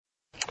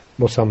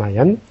Bonsoir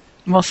Marianne.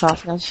 Bonsoir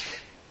Serge.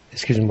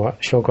 Excuse-moi,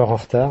 je suis encore en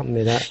retard,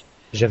 mais là,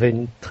 j'avais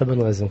une très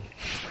bonne raison.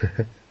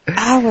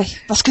 Ah ouais,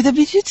 parce que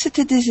d'habitude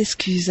c'était des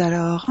excuses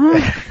alors. Hein.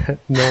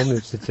 Non,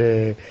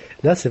 mais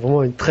là, c'est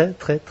vraiment une très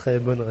très très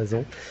bonne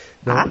raison.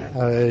 Non,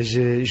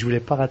 je voulais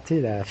pas rater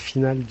la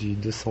finale du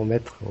 200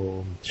 mètres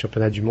au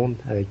championnat du monde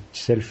avec,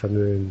 tu sais, le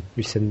fameux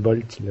Usain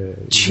Bolt.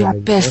 Tu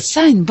appelles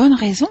ça une bonne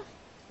raison?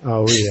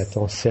 Ah oui,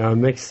 attends, c'est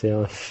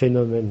un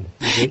phénomène.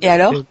 Et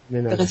alors,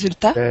 le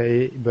résultat?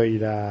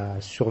 Il a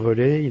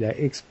survolé, il a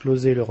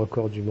explosé le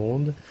record du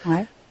monde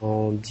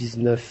en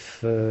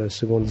 19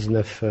 secondes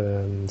 19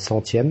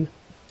 centièmes.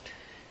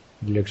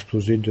 Il l'a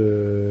explosé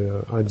de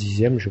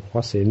 1/10, je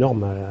crois, c'est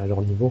énorme à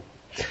leur niveau.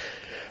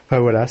 Enfin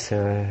voilà,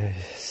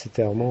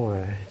 c'était vraiment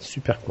une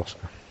super course,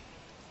 quoi.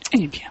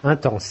 Il est bien.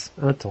 Intense.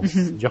 Ça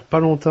dure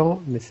pas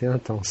longtemps, mais c'est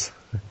intense.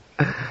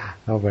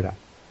 Alors voilà,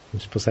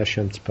 c'est pour ça que je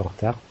suis un petit peu en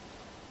retard.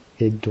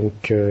 Et donc,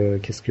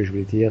 qu'est-ce que je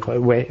voulais dire?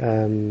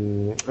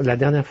 La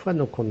dernière fois,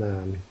 donc on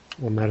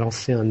a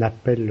lancé un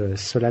appel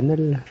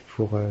solennel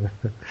pour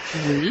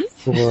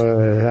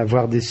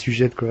avoir des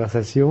sujets de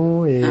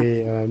conversation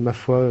et ma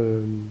foi,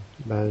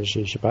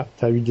 je sais pas.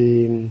 Tu as eu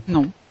des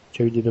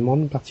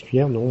demandes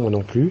particulières? Non, moi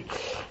non plus.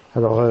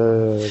 Alors,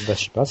 je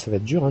sais pas, ça va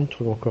être dur de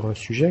trouver encore un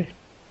sujet.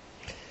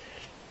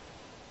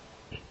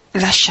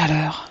 La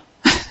chaleur.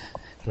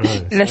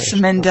 La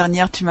semaine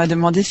dernière, tu m'as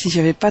demandé si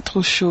j'avais pas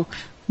trop chaud.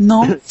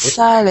 Non,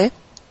 ça allait.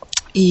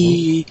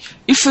 Et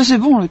il faisait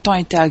bon, le temps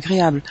était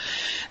agréable.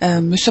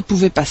 Mais ça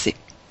pouvait passer.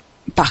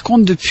 Par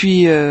contre,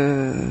 depuis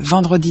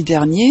vendredi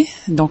dernier,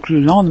 donc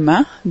le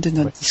lendemain de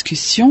notre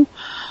discussion,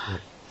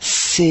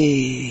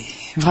 c'est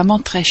vraiment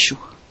très chaud.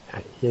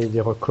 Il y a eu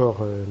des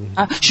records.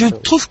 Je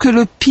trouve que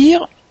le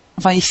pire,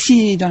 enfin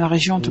ici dans la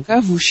région en tout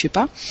cas, vous, je sais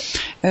pas,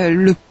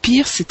 le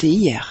pire c'était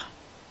hier.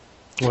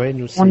 Ouais,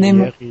 nous on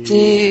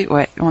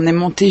est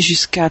monté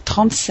jusqu'à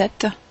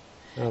 37.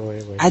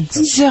 À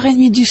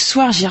 10h30 du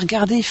soir, j'ai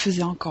regardé, il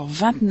faisait encore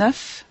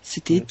 29,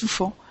 c'était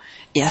étouffant.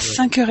 Et à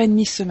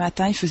 5h30 ce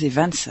matin, il faisait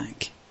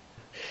 25.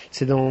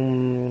 C'est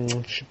dans,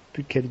 je sais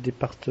plus quel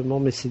département,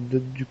 mais c'est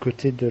du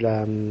côté de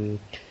la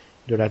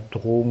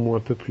Drôme ou un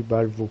peu plus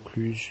bas, le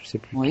Vaucluse, je sais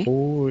plus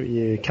trop.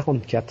 Et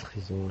 44,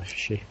 ils ont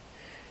affiché.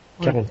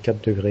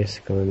 44 degrés,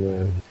 c'est quand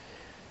même,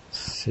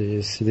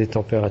 c'est des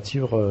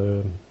températures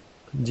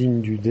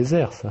dignes du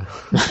désert, ça,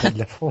 de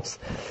la France.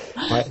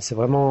 Ouais, c'est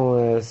vraiment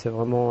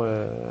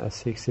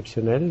assez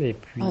exceptionnel. Et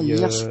puis,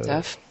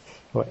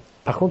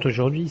 par contre,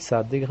 aujourd'hui, ça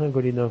a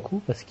dégringolé d'un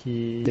coup parce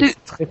qu'il est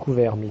très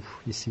couvert, nous,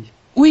 ici.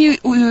 Oui,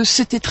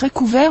 c'était très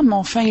couvert, mais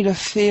enfin, il a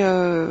fait,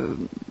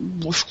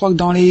 je crois que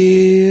dans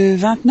les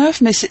 29,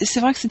 mais c'est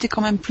vrai que c'était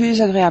quand même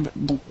plus agréable.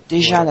 Bon,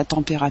 déjà, la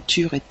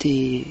température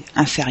était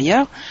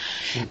inférieure.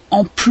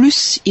 En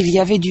plus, il y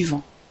avait du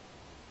vent.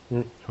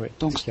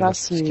 Donc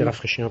ce qui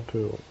rafraîchit un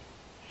peu.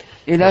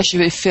 Et là, je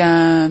vais faire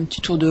un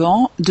petit tour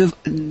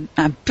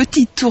un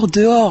petit tour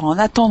dehors en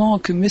attendant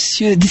que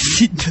monsieur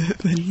décide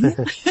de venir.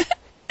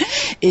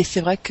 Et c'est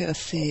vrai que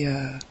c'est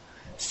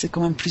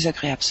quand même plus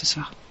agréable ce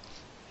soir.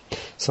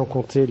 Sans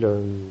compter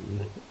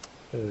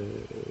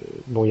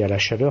il y a la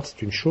chaleur,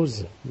 c'est une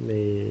chose,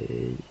 mais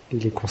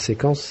les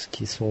conséquences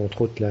qui sont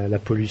entre autres la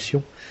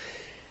pollution.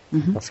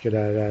 Parce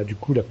que du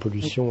coup, la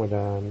pollution,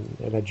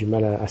 elle a du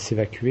mal à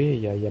s'évacuer.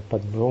 Il y a pas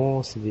de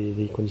vent, c'est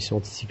des conditions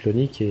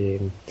anticycloniques et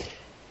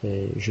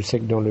je sais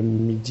que dans le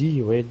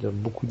Midi, dans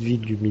beaucoup de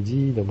villes du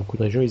Midi, dans beaucoup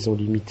de régions, ils ont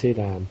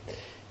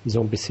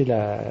baissé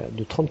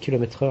de 30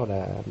 km/h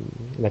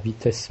la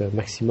vitesse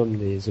maximum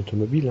des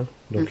automobiles.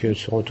 Donc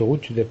sur autoroute,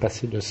 tu devais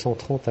passer de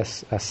 130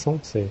 à 100,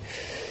 c'est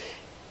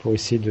pour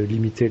essayer de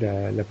limiter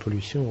la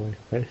pollution.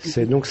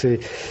 Donc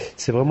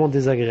c'est vraiment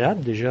désagréable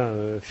déjà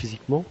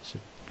physiquement.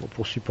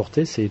 Pour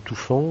supporter, c'est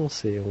étouffant,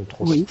 on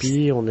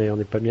transpire, on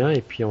est pas bien,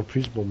 et puis en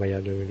plus, il y a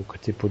le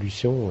côté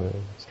pollution.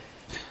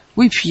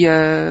 Oui, puis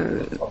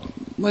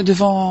moi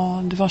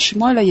devant chez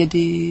moi là, il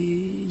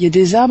y a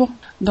des arbres.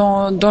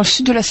 Dans le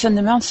sud de la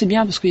Seine-et-Marne, c'est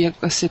bien parce qu'il y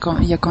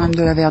a quand même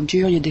de la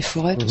verdure, il y a des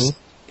forêts, tout ça.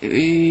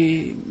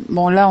 Et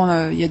bon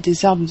là, il y a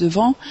des arbres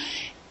devant.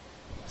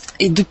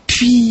 Et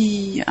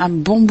depuis un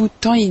bon bout de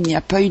temps, il n'y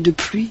a pas eu de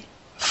pluie.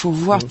 Faut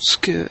voir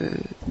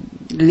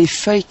les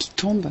feuilles qui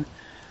tombent.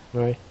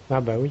 Ouais. Ah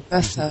bah oui.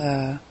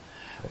 Là,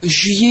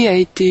 juillet a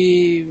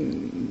été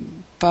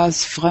pas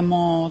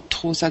vraiment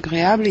trop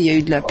agréable. Il y a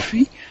eu de la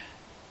pluie.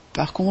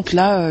 Par contre,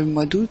 là, le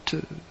mois d'août,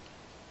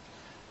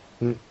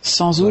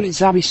 sans eau,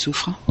 les arbres ils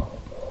souffrent.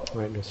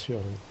 Ouais, bien sûr.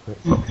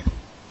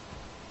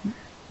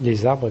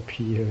 Les arbres et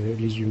puis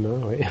les humains,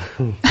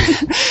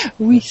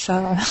 Oui,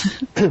 ça.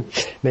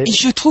 Mais... Et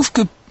je trouve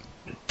que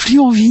plus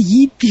on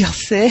vieillit, pire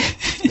c'est.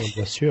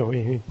 Bien sûr,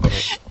 oui.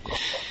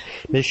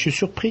 Mais je suis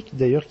surpris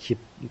d'ailleurs qu'il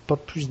n'y ait pas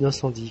plus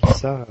d'incendies que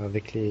ça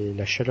avec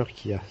la chaleur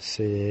qu'il y a.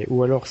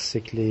 Ou alors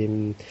c'est que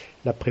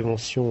la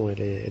prévention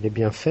elle est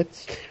bien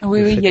faite.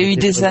 Oui, il y a eu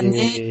des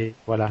années.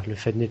 Voilà, le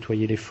fait de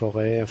nettoyer les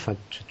forêts, enfin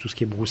tout ce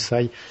qui est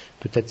broussailles,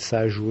 peut-être ça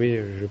a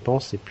joué, je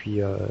pense. Et puis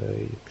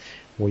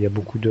Bon, il y a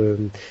beaucoup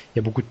de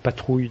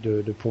patrouilles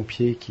de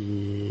pompiers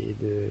qui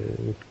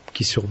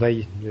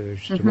surveillent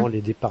justement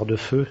les départs de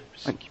feu,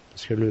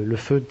 parce que le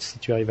feu, si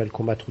tu arrives à le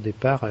combattre au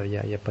départ, il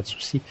y a pas de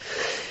souci.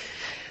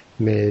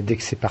 Mais dès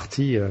que c'est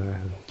parti,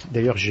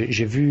 d'ailleurs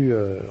j'ai vu,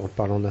 en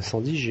parlant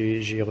d'incendie,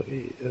 j'ai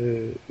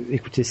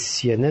écouté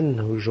CNN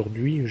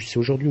aujourd'hui, c'est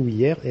aujourd'hui ou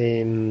hier, et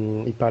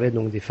il parlait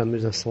donc des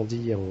fameux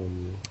incendies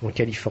en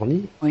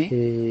Californie,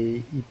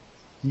 et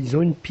ils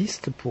ont une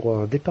piste pour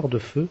un départ de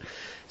feu.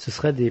 Ce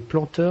serait des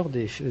planteurs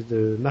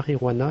de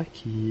marijuana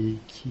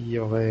qui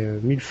auraient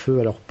mis le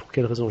feu. Alors pour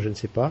quelle raison, je ne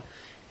sais pas.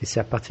 Et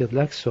c'est à partir de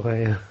là que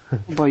serait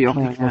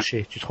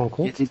déclenché. Tu te rends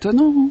compte? C'est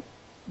étonnant. Hein.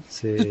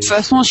 De toute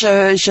façon,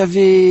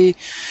 j'avais,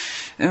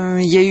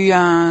 il y a eu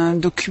un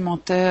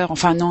documentaire,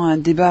 un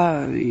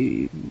débat,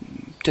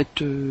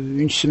 peut-être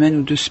une semaine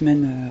ou 2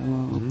 semaines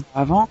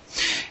avant,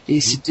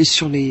 et c'était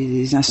sur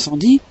les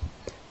incendies.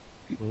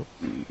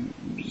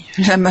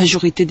 La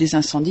majorité des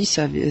incendies,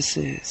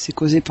 c'est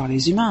causé par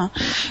les humains.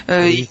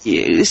 Hein.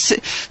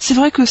 C'est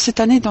vrai que cette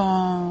année,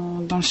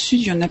 dans le sud,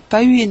 il y en a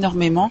pas eu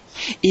énormément,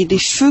 et les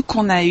feux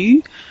qu'on a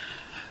eus,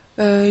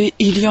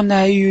 il y en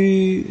a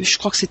eu, je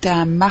crois que c'était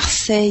à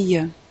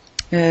Marseille.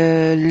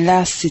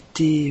 Là,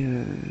 c'était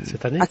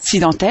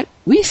accidentel.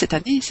 Oui, cette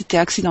année, c'était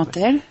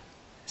accidentel.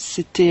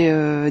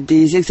 C'était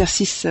des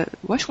exercices.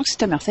 Ouais, je crois que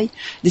c'était à Marseille.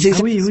 Des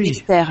exercices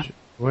militaires.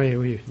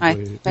 Oui,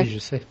 je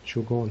sais. Je suis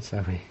au courant de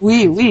ça.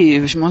 Oui,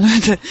 je m'en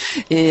doute.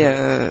 Et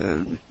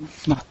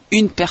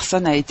une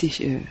personne a été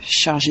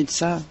chargée de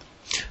ça.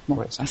 Bon,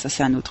 ça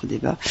c'est un autre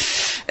débat.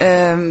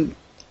 Et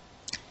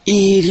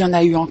il y en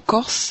a eu en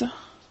Corse.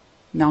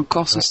 Mais en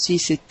Corse aussi,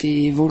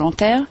 c'était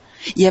volontaire.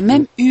 Il y a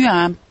même eu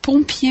un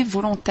pompier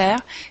volontaire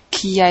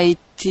qui a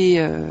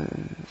été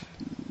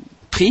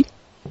pris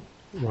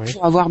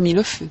pour avoir mis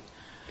le feu.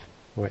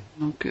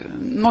 Donc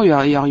non, il y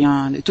a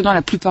rien d'étonnant.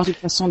 La plupart de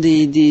toute façon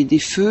des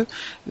feux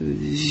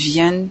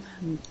viennent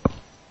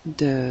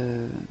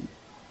de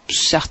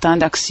certains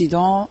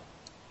d'accidents,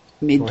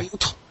 mais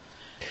d'autres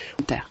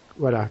volontaires.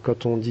 Voilà,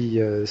 quand on dit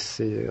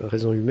c'est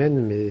raison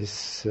humaine, mais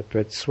ça peut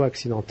être soit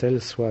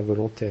accidentel, soit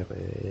volontaire.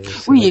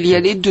 Oui, il y a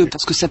les deux,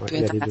 parce que ça peut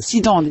être un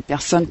accident, des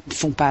personnes qui ne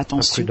font pas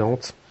attention.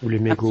 Imprudentes, ou les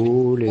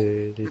mégots,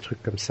 les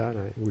trucs comme ça,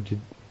 là, ou des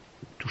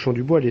touchons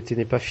du bois, l'été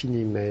n'est pas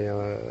fini, mais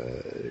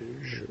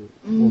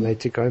on a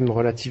été quand même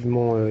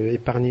relativement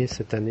épargnés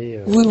cette année.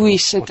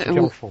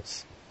 En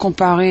France.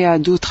 Comparé à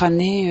d'autres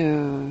années,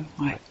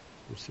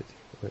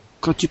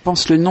 quand tu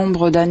penses le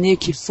nombre d'années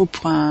qu'il faut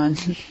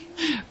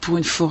pour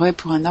une forêt,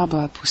 pour un arbre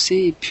à pousser,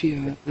 et puis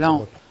là,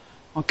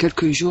 en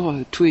quelques jours,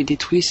 tout est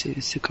détruit,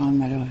 c'est quand même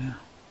malheureux.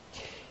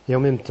 Et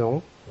en même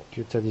temps, que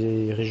tu as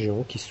des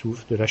régions qui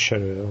souffrent de la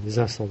chaleur, des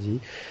incendies,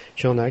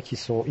 qu'il y en a qui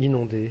sont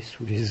inondées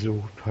sous les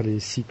eaux par les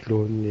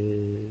cyclones,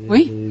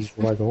 les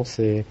ouragans.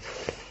 C'est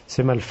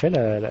mal fait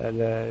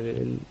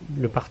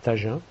le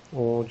partage. Hein.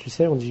 Tu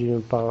sais, on dit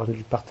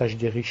du partage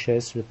des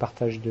richesses, le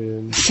partage de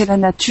c'est la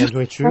nature. La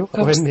nourriture.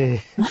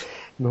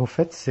 Mais en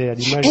fait, c'est à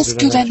l'image de la nature. Est-ce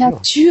que la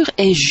nature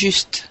est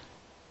juste?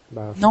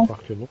 Faut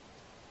croire que non.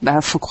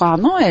 Faut croire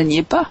non, elle n'y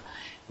est pas.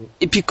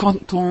 Et puis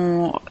quand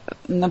on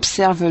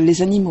observe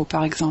les animaux,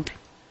 par exemple,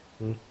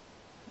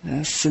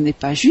 ce n'est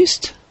pas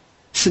juste,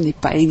 ce n'est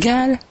pas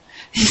égal,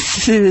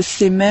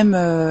 c'est même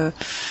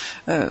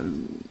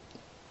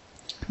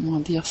comment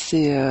dire,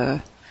 c'est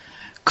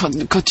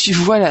quand tu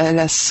vois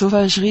la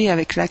sauvagerie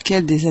avec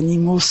laquelle des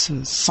animaux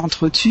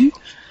s'entretuent.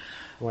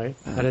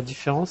 La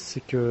différence,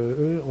 c'est que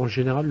eux, en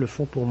général, le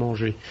font pour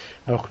manger,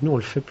 alors que nous, on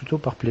le fait plutôt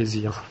par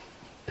plaisir.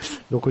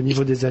 Donc au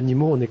niveau des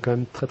animaux, on est quand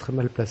même très très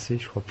mal placé,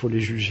 je crois, pour les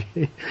juger,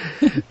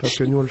 parce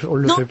que nous, on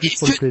le fait plus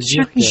pour le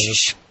plaisir. Je ne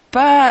juge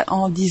pas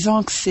en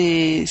disant que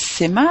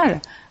c'est mal,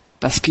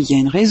 parce qu'il y a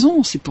une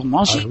raison, c'est pour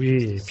manger. Ah oui,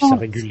 et puis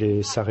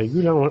ça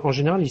régule. Hein. En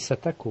général, ils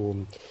s'attaquent aux.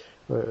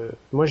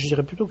 Moi, je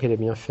dirais plutôt qu'elle est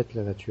bien faite,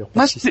 la nature,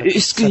 parce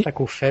qu'ils s'attaquent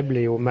aux faibles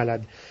et aux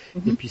malades.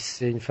 Et puis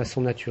c'est une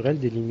façon naturelle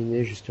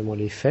d'éliminer justement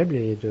les faibles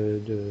et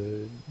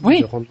de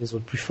rendre les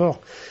autres plus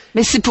forts.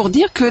 Mais c'est pour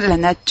dire que la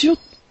nature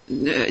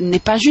n'est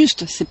pas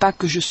juste. C'est pas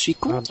que je suis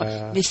contre,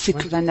 mais c'est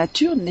que la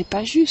nature n'est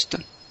pas juste.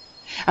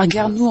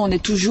 Regarde, nous, on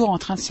est toujours en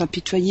train de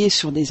s'apitoyer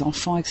sur des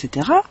enfants,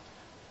 etc.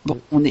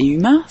 Bon, on est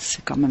humain,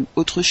 c'est quand même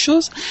autre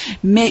chose.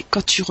 Mais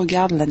quand tu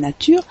regardes la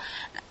nature,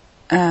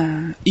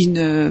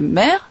 une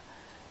mère,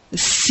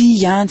 s'il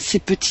y a un de ses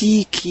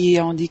petits qui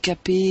est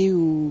handicapé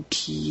ou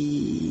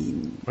qui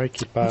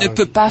ne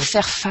peut pas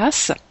faire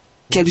face,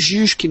 qu'elle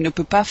juge qu'il ne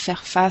peut pas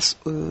faire face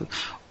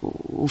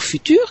au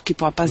futur, qu'il ne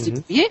pourra pas se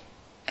débrouiller,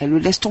 elle le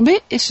laisse tomber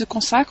et se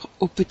consacre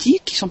aux petits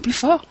qui sont plus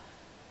forts.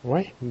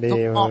 Mais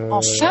donc,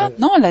 en ça,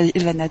 non,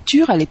 la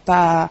nature, elle est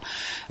pas.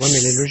 Mais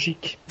elle est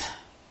logique.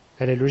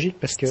 Elle est logique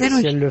parce que si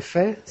elle le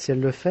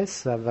fait,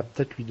 ça va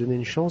peut-être lui donner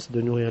une chance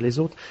de nourrir les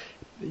autres.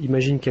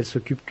 Imagine qu'elle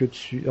s'occupe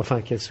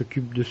qu'elle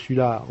s'occupe de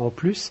celui-là en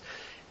plus.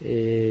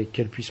 et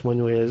qu'elle puisse moins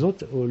nourrir les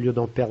autres, au lieu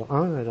d'en perdre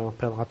un, elle en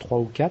perdra 3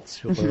 ou 4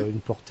 sur une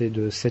portée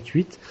de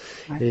 7-8.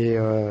 Ouais. Et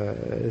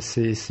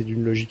c'est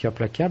d'une logique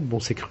implacable. Bon,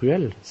 c'est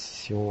cruel.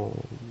 Si on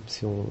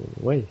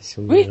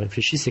y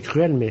réfléchit, c'est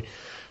cruel, mais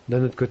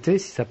d'un autre côté,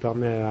 si ça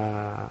permet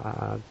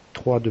à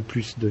 3 de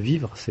plus de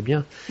vivre, c'est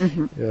bien.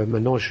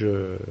 Maintenant,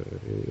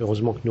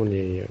 heureusement que nous, on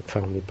n'est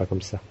pas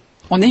comme ça.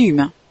 On est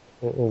humain.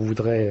 On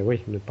voudrait,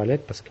 ne pas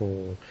l'être parce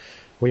on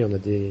a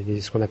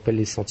ce qu'on appelle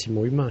les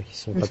sentiments humains qui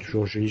sont pas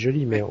toujours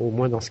jolis, mais au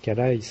moins dans ce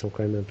cas-là, ils sont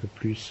quand même un peu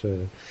plus.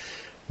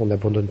 On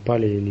n'abandonne pas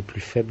les plus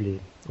faibles,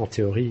 en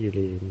théorie,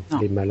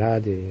 les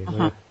malades. Et,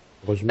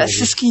 heureusement,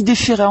 c'est ce qui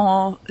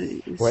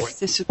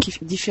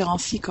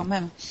différencie quand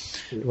même.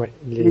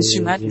 Les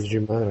humains. Les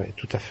humains,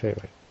 tout à fait.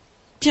 Ouais.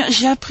 Tiens,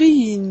 j'ai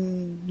appris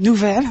une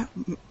nouvelle.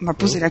 M'a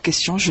posé la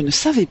question. Je ne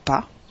savais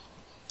pas.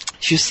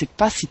 Je sais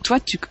pas si toi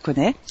tu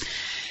connais.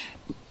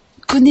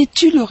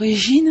 Connais-tu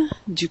l'origine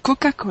du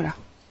Coca-Cola?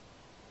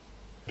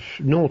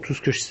 Non, tout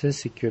ce que je sais,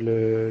 c'est que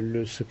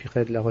le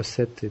secret de la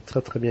recette est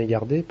très très bien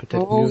gardé,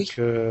 peut-être mieux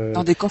que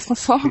dans des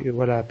coffres-forts.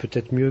 Voilà,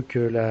 peut-être mieux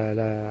que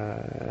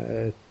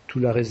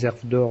toute la réserve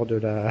d'or de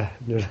la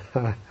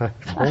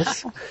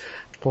France.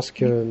 Je pense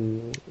que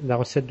la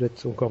recette doit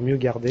être encore mieux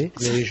gardée,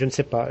 mais je ne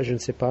sais pas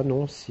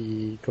non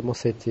comment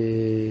ça a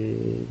été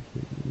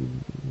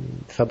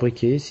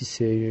fabriqué, si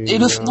c'est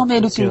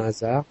un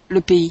hasard.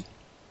 Le pays.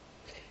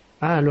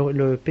 Ah,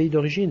 le pays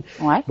d'origine.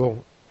 Ouais. Bon,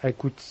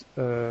 écoute,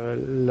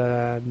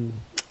 la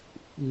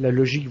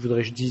logique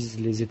voudrait que je dise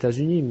les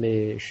États-Unis,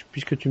 mais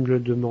puisque tu me le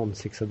demandes,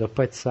 c'est que ça doit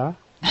pas être ça.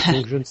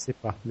 Donc je ne sais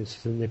pas, mais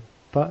ce ne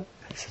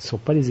sont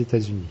pas les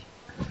États-Unis.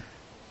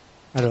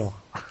 Alors.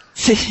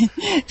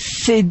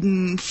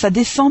 Ça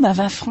descend d'un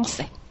vin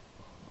français.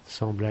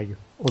 Sans blague.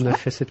 On a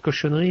fait cette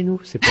cochonnerie, nous?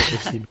 C'est pas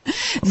possible.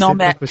 Non,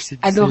 mais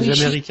à l'origine. C'est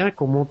les Américains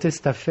qui ont monté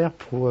cette affaire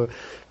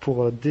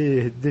pour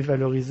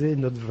dévaloriser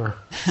notre vin.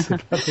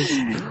 C'est pas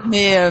possible.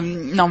 Mais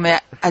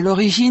à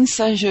l'origine,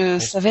 ça, je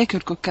savais que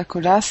le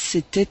Coca-Cola,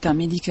 c'était un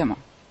médicament.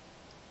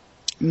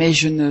 Mais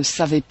je ne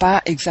savais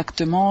pas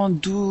exactement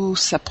d'où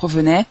ça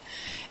provenait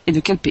et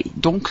de quel pays.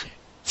 Donc,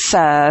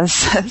 ça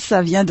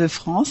vient de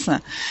France.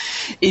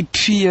 Et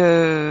puis,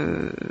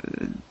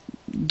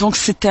 donc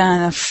c'était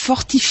un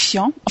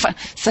fortifiant. Enfin,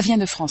 ça vient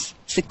de France.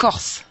 C'est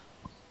corse.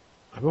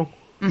 Ah bon?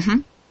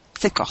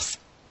 C'est corse.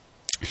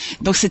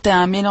 Donc c'était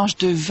un mélange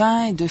de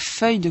vin et de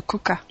feuilles de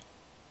coca.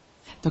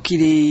 Donc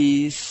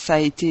ça a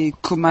été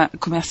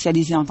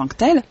commercialisé en tant que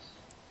tel.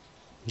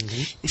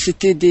 Et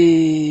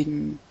c'était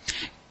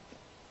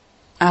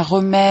un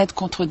remède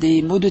contre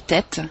des maux de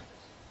tête.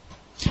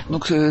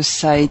 Donc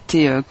ça a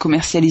été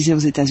commercialisé aux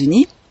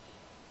États-Unis.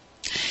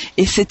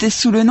 Et c'était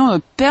sous le nom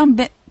de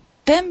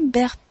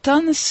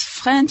Pemberton's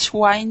French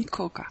Wine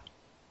Coca.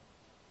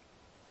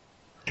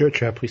 Tu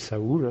as appris ça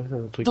où, là?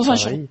 Un truc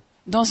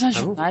dans un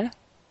journal.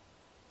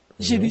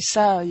 J'ai lu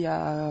ça il y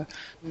a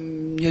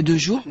 2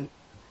 jours.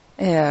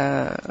 Et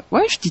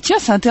je dis tiens,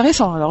 c'est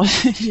intéressant. Alors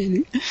j'ai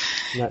lu.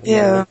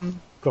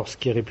 Corse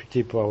qui est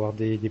réputé pour avoir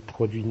des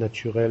produits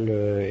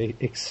naturels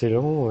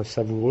excellents,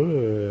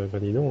 savoureux,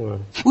 dis donc.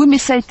 Oui, mais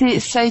ça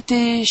a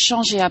été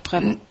changé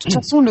après. De toute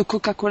façon, le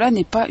Coca-Cola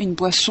n'est pas une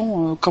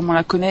boisson comme on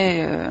la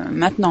connaît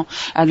maintenant.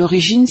 À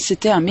l'origine,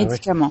 c'était un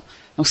médicament.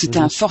 Donc c'était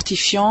un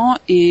fortifiant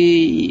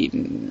et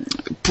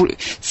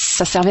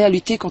ça servait à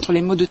lutter contre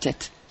les maux de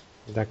tête.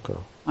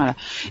 D'accord. Voilà.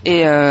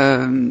 Et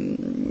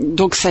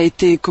donc ça a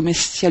été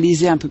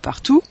commercialisé un peu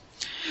partout.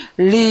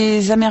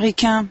 Les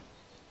Américains,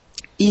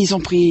 ils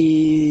ont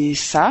pris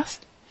ça.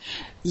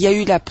 Il y a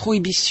eu la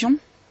prohibition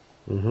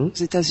aux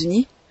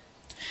États-Unis.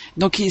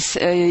 Donc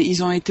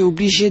ils ont été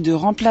obligés de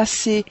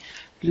remplacer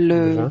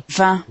le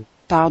vin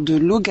par de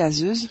l'eau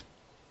gazeuse.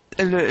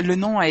 Le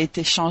nom a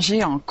été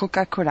changé en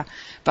Coca-Cola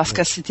parce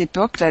qu'à cette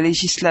époque, la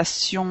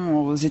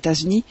législation aux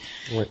États-Unis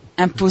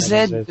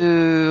imposait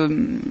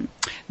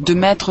de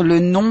mettre le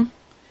nom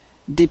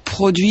des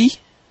produits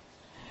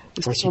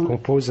qui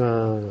composent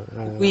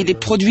les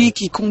produits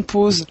qui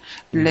composent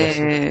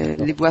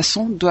les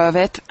boissons doivent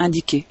être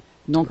indiqués.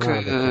 Donc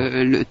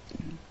le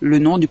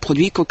nom du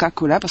produit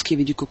Coca-Cola parce qu'il y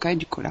avait du coca et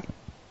du cola.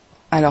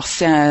 Alors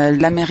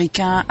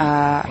l'Américain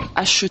a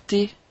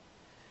acheté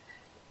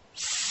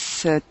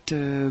cette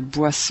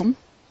boisson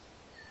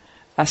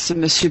à ce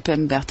monsieur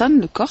Pemberton,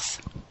 le Corse,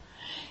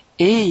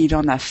 et il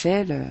en a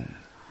fait le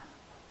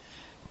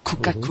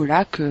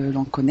Coca-Cola que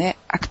l'on connaît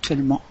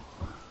actuellement.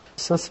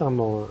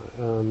 Sincèrement,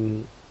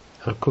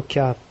 un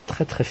coca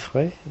très très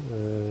frais,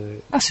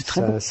 c'est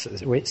très bon.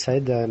 Ça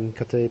aide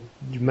quand tu as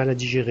du mal à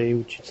digérer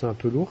ou tu te sens un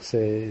peu lourd,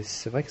 c'est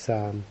vrai que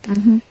ça...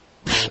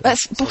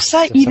 pour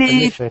ça,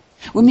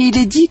 mais il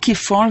est dit qu'il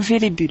faut enlever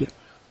les bulles.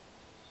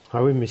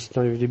 Ah oui, mais si tu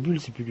enlèves les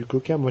bulles, c'est plus du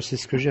coca. Moi, c'est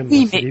ce que j'aime,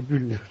 c'est les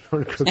bulles dans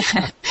le coca.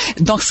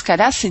 Dans ce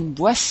cas-là, c'est une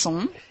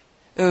boisson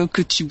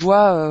que tu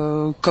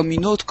bois comme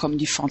une autre, comme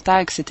du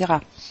Fanta, etc.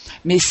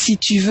 Mais si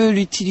tu veux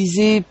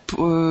l'utiliser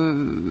pour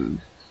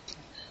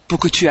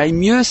que tu ailles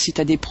mieux, si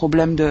tu as des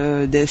problèmes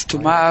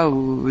d'estomac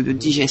ou de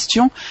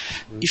digestion,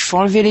 il faut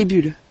enlever les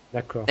bulles.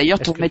 D'accord.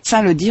 D'ailleurs, ton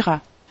médecin le dira.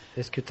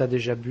 Est-ce que tu as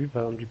déjà bu,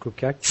 par exemple, du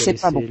coca qui a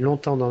C'est pas laissé bon.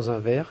 longtemps dans un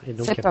verre et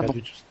donc C'est qui a pas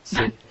perdu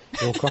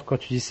Et encore, quand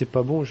tu dis c'est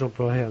pas bon,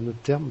 j'emploierais un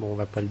autre terme, bon, on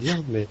va pas le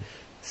dire, mais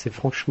c'est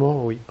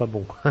franchement, oui, pas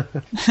bon.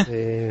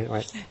 Et,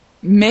 ouais.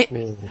 Mais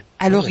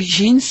à ouais.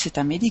 l'origine, c'est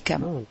un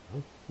médicament.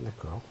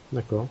 D'accord,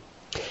 d'accord.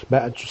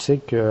 Bah, tu sais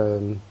que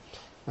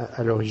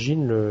à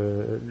l'origine,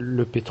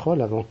 le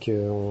pétrole, avant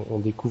qu'on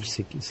découvre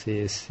ses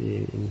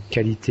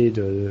qualités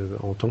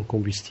en tant que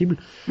combustible,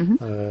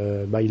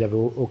 bah, il avait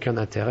aucun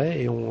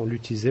intérêt et on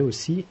l'utilisait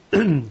aussi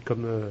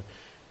comme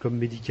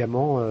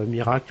médicament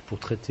miracle pour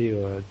traiter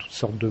toutes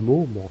sortes de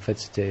maux. Bon, en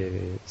fait,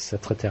 ça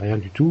traitait rien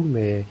du tout,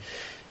 mais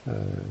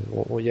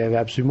il n'y avait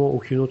absolument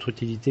aucune autre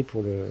utilité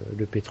pour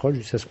le pétrole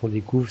jusqu'à ce qu'on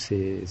découvre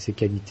ses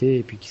qualités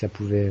et puis que ça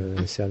pouvait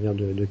servir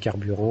de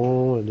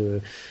carburant.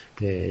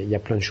 Il y a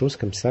plein de choses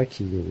comme ça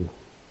qui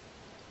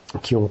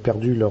ont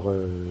perdu leur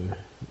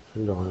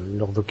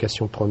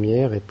vocation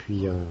première et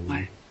puis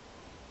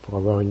pour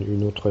avoir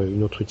une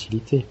autre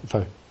utilité.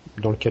 Enfin,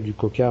 dans le cas du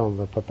coca, on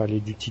va pas parler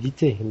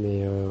d'utilité,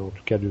 mais en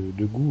tout cas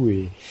de goût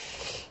et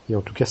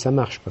en tout cas ça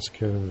marche parce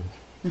que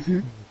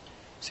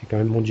c'est quand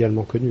même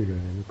mondialement connu le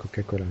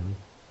Coca-Cola.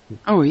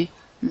 Ah oui.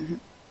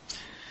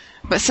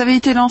 Bah, ça avait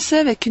été lancé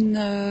avec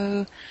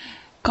une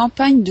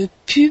campagne de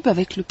pub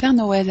avec le Père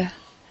Noël.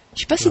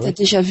 Je sais pas si tu as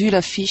déjà vu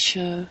l'affiche.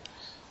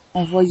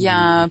 On voyait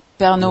un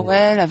Père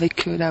Noël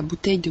avec la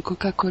bouteille de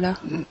Coca-Cola.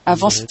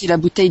 Avant, c'était la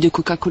bouteille de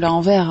Coca-Cola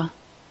en verre.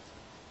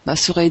 Bah,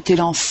 ça aurait été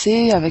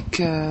lancé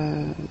avec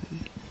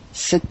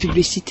cette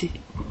publicité.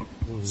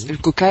 Parce que le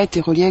Coca était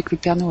relié avec le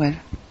Père Noël.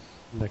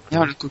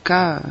 D'ailleurs, le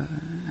Coca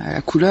a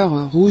la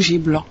couleur rouge et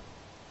blanc.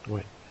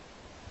 Ouais.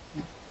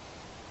 Je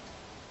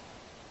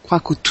crois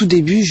qu'au tout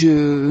début,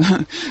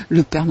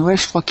 le Père Noël,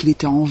 je crois qu'il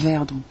était en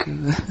verre, donc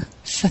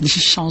ça a dû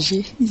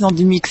changer. Ils ont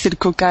dû mixer le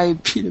Coca et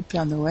puis le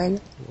Père Noël.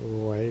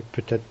 Ouais,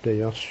 peut-être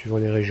d'ailleurs, suivant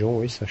les régions,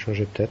 oui, ça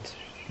changeait peut-être.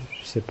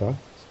 Je sais pas.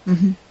 Je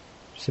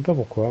sais pas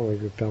pourquoi,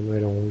 le Père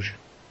Noël en rouge.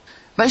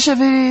 Bah,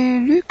 j'avais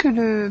lu que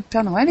le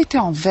Père Noël était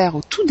en vert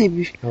au tout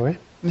début. Ah ouais?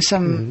 Mais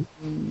ça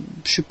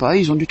je sais pas,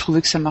 ils ont dû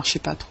trouver que ça marchait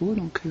pas trop,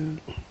 donc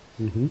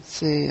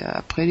c'est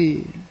après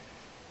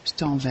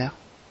c'était en vert.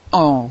 Oh,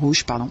 en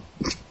rouge, pardon.